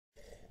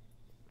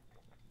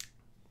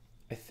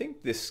I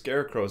think this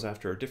Scarecrow's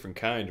after a different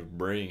kind of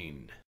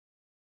brain.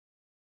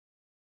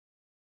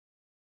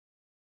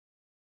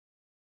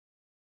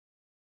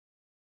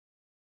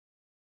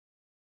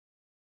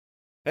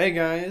 Hey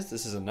guys,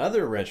 this is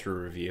another retro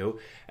review,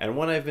 and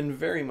one I've been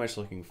very much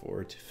looking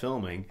forward to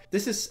filming.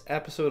 This is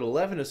episode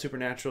 11 of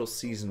Supernatural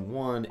Season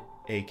 1,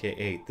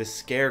 aka the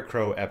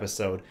Scarecrow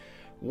episode.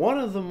 One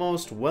of the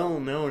most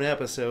well-known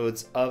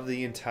episodes of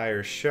the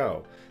entire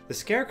show. The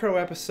Scarecrow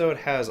episode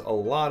has a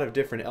lot of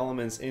different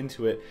elements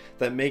into it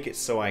that make it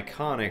so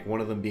iconic, one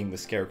of them being the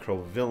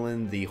Scarecrow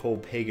villain, the whole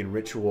pagan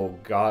ritual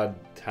god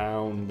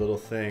town little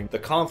thing, the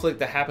conflict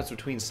that happens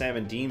between Sam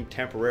and Dean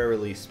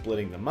temporarily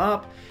splitting them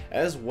up,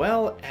 as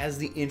well as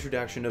the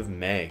introduction of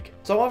Meg.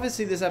 So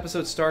obviously this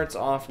episode starts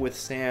off with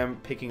Sam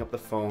picking up the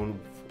phone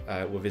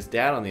with his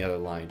dad on the other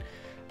line.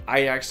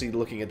 I actually,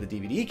 looking at the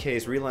DVD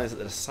case, realized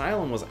that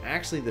Asylum was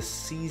actually the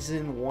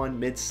season 1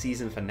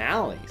 mid-season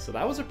finale. So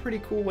that was a pretty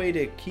cool way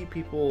to keep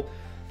people,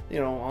 you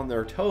know, on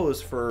their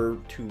toes for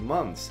 2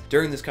 months.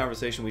 During this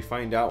conversation, we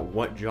find out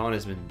what John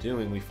has been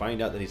doing. We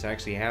find out that he's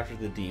actually after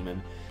the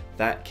demon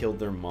that killed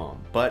their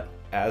mom. But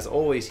as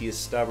always, he is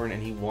stubborn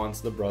and he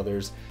wants the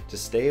brothers to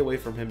stay away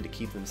from him to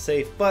keep them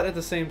safe, but at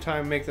the same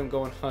time make them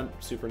go and hunt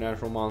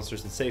supernatural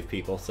monsters and save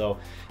people. So,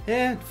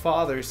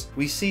 fathers.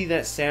 We see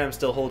that Sam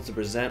still holds the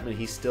resentment.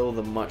 He's still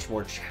the much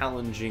more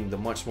challenging, the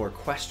much more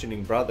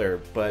questioning brother,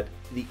 but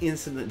the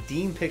instant that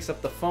Dean picks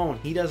up the phone,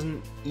 he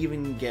doesn't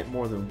even get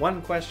more than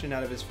one question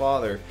out of his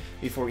father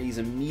before he's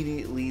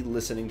immediately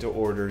listening to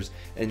orders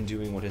and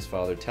doing what his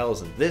father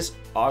tells him. This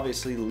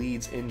obviously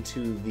leads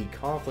into the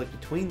conflict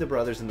between the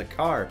brothers in the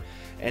car,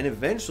 and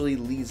eventually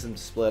leads them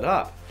to split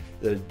up.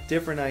 The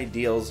different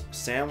ideals,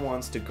 Sam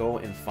wants to go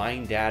and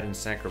find Dad in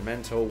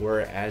Sacramento,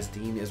 whereas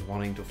Dean is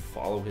wanting to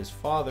follow his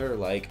father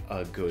like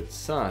a good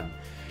son.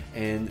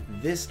 And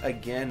this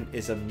again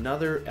is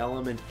another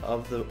element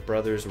of the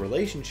brothers'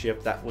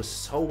 relationship that was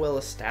so well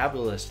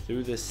established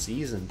through this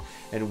season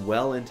and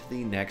well into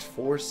the next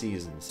 4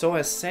 seasons. So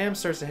as Sam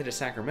starts to head to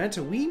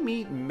Sacramento, we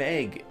meet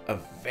Meg, a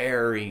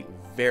very,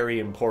 very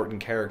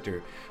important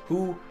character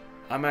who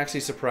I'm actually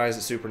surprised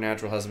that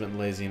Supernatural hasn't been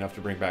lazy enough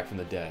to bring back from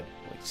the dead.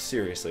 Like,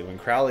 seriously, when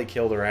Crowley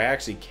killed her, I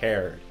actually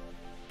cared.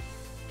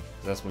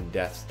 That's when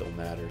death still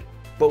mattered.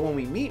 But when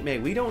we meet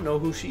Meg, we don't know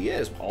who she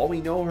is. All we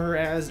know her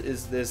as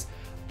is this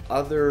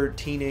other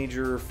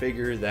teenager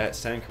figure that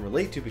Sam can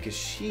relate to, because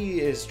she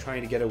is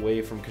trying to get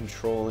away from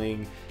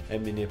controlling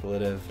and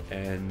manipulative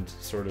and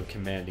sort of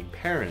commanding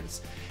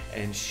parents.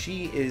 And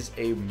she is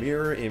a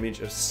mirror image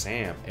of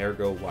Sam,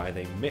 ergo why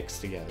they mix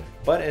together.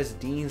 But as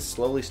Dean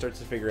slowly starts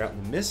to figure out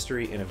the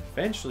mystery and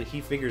eventually he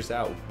figures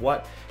out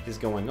what is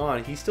going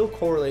on, he still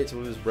correlates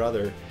with his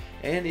brother,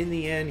 and in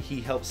the end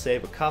he helps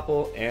save a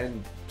couple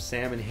and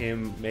Sam and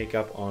him make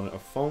up on a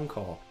phone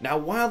call. Now,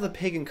 while the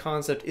pagan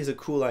concept is a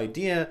cool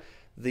idea,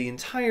 the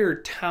entire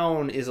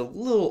town is a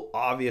little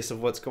obvious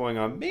of what's going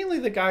on, mainly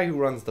the guy who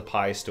runs the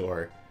pie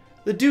store.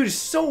 The dude is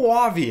so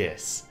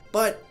obvious.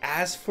 But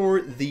as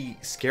for the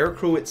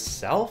Scarecrow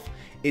itself,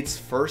 its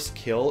first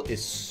kill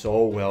is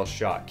so well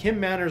shot. Kim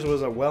Manners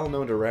was a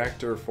well-known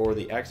director for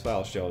the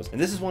X-Files shows,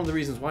 and this is one of the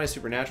reasons why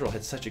Supernatural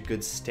had such a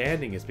good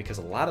standing, is because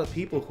a lot of the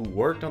people who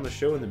worked on the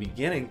show in the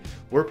beginning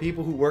were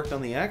people who worked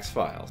on the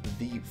X-Files.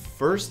 The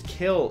first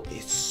kill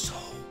is so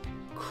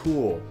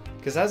cool,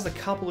 because as the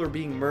couple are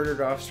being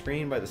murdered off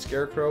screen by the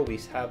Scarecrow, we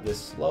have this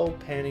slow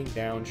panning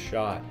down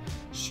shot.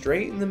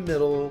 Straight in the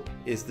middle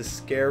is the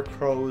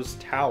Scarecrow's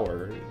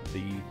tower,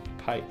 the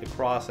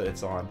cross that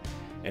it's on,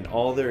 and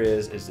all there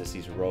is just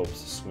these ropes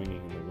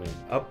swinging in the wind.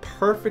 A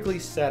perfectly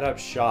set up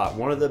shot,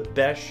 one of the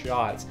best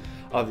shots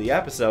of the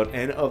episode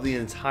and of the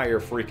entire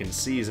freaking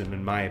season,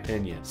 in my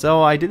opinion.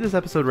 So I did this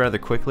episode rather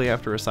quickly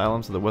after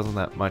Asylum, so there wasn't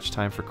that much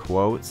time for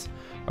quotes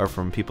or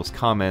from people's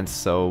comments,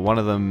 so one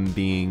of them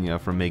being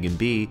from Megan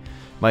B.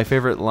 My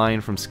favorite line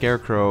from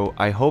Scarecrow: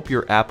 "I hope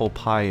your apple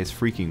pie is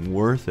freaking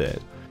worth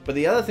it." But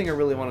the other thing I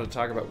really wanted to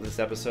talk about with this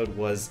episode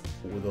was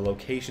the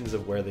locations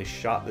of where they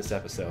shot this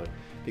episode.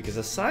 Because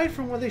aside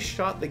from where they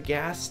shot the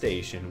gas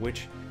station,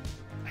 which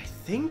I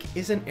think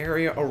is an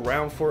area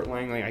around Fort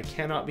Langley, I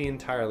cannot be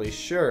entirely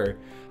sure,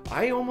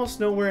 I almost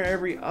know where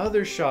every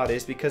other shot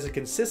is because it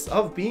consists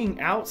of being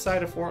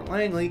outside of Fort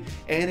Langley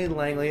and in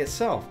Langley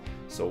itself.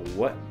 So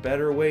what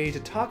better way to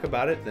talk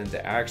about it than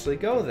to actually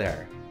go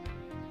there?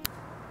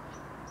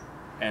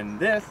 And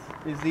this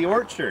is the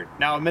orchard.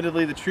 Now,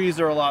 admittedly, the trees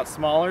are a lot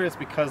smaller. It's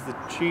because the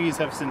trees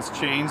have since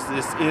changed.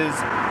 This is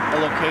a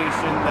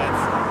location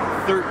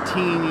that's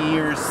 13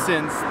 years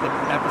since the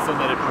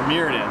episode that it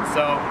premiered in.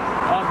 So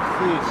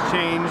obviously it's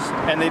changed,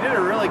 and they did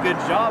a really good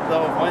job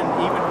though of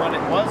even when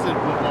it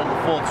wasn't with all the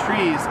full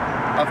trees,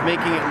 of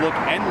making it look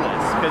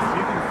endless. Because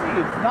you can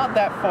see it's not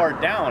that far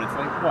down. It's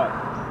like, what,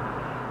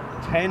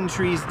 10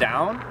 trees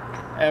down?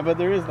 But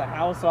there is the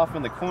house off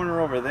in the corner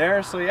over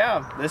there. So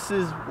yeah, this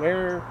is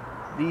where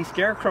the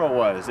Scarecrow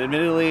was.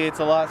 Admittedly,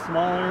 it's a lot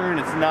smaller and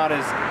it's not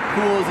as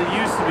cool as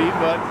it used to be,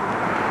 but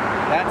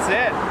that's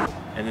it.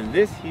 And then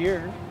this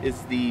here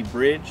is the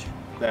bridge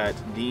that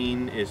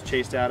Dean is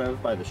chased out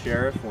of by the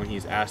sheriff when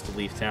he's asked to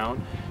leave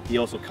town. He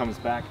also comes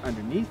back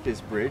underneath this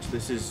bridge.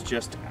 This is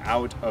just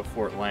out of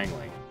Fort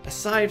Langley.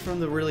 Aside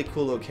from the really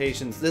cool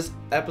locations, this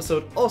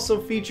episode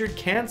also featured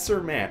Cancer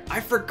Man.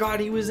 I forgot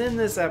he was in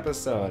this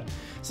episode.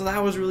 So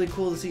that was really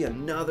cool to see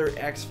another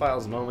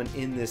X-Files moment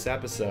in this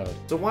episode.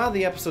 So while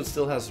the episode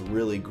still has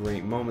really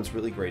great moments,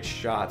 really great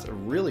shots, a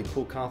really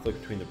cool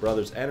conflict between the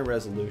brothers and a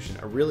resolution,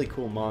 a really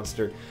cool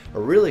monster, a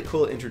really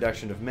cool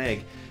introduction of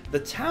Meg, the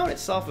town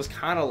itself was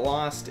kind of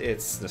lost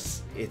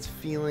its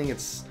feeling.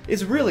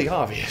 It's really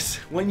obvious.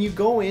 When you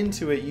go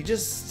into it, you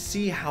just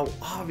see how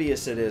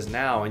obvious it is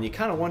now, and you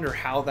kind of wonder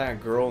how that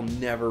girl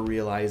never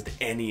realized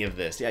any of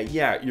this.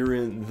 Yeah, you're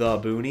in the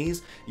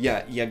boonies.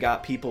 Yeah, you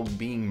got people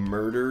being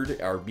murdered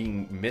or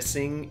being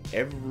missing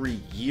every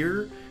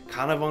year,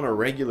 kind of on a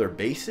regular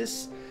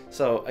basis.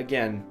 So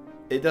again,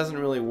 it doesn't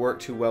really work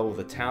too well with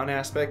the town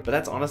aspect, but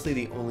that's honestly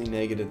the only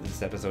negative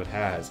this episode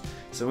has.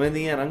 So in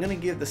the end, I'm gonna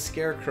give the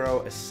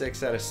Scarecrow a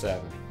 6 out of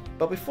 7.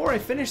 But before I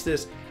finish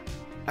this,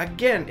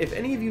 again, if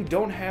any of you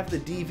don't have the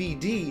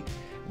DVD,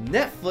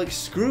 Netflix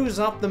screws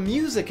up the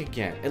music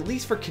again, at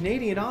least for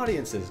Canadian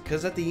audiences,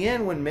 because at the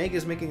end when Meg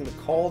is making the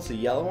call to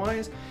Yellow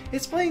Eyes,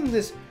 it's playing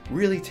this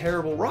really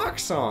terrible rock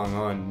song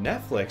on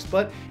Netflix,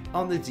 but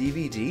on the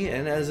DVD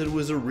and as it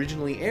was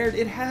originally aired,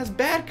 it has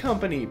Bad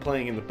Company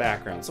playing in the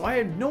background, so I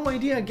had no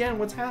idea again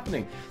what's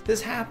happening.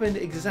 This happened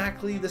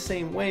exactly the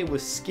same way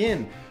with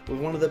Skin, with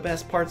one of the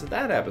best parts of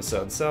that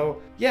episode,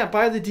 so yeah,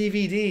 buy the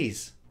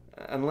DVDs.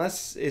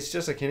 Unless it's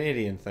just a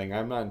Canadian thing,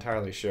 I'm not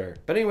entirely sure.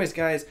 But anyways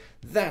guys,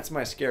 that's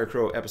my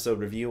Scarecrow episode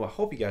review. I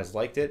hope you guys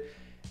liked it.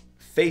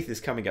 Faith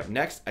is coming up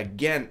next.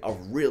 Again, a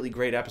really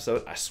great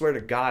episode. I swear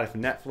to God, if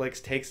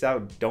Netflix takes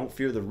out Don't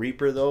Fear the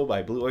Reaper though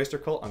by Blue Oyster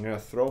Cult, I'm gonna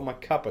throw my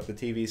cup at the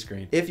TV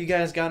screen. If you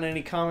guys got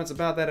any comments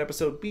about that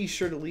episode, be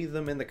sure to leave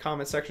them in the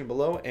comment section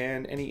below,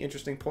 and any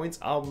interesting points,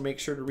 I'll make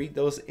sure to read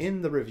those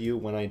in the review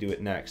when I do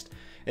it next.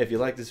 If you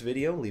like this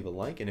video, leave a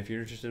like, and if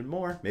you're interested in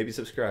more, maybe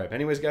subscribe.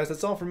 Anyways guys,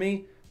 that's all for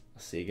me.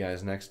 I'll see you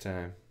guys next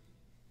time.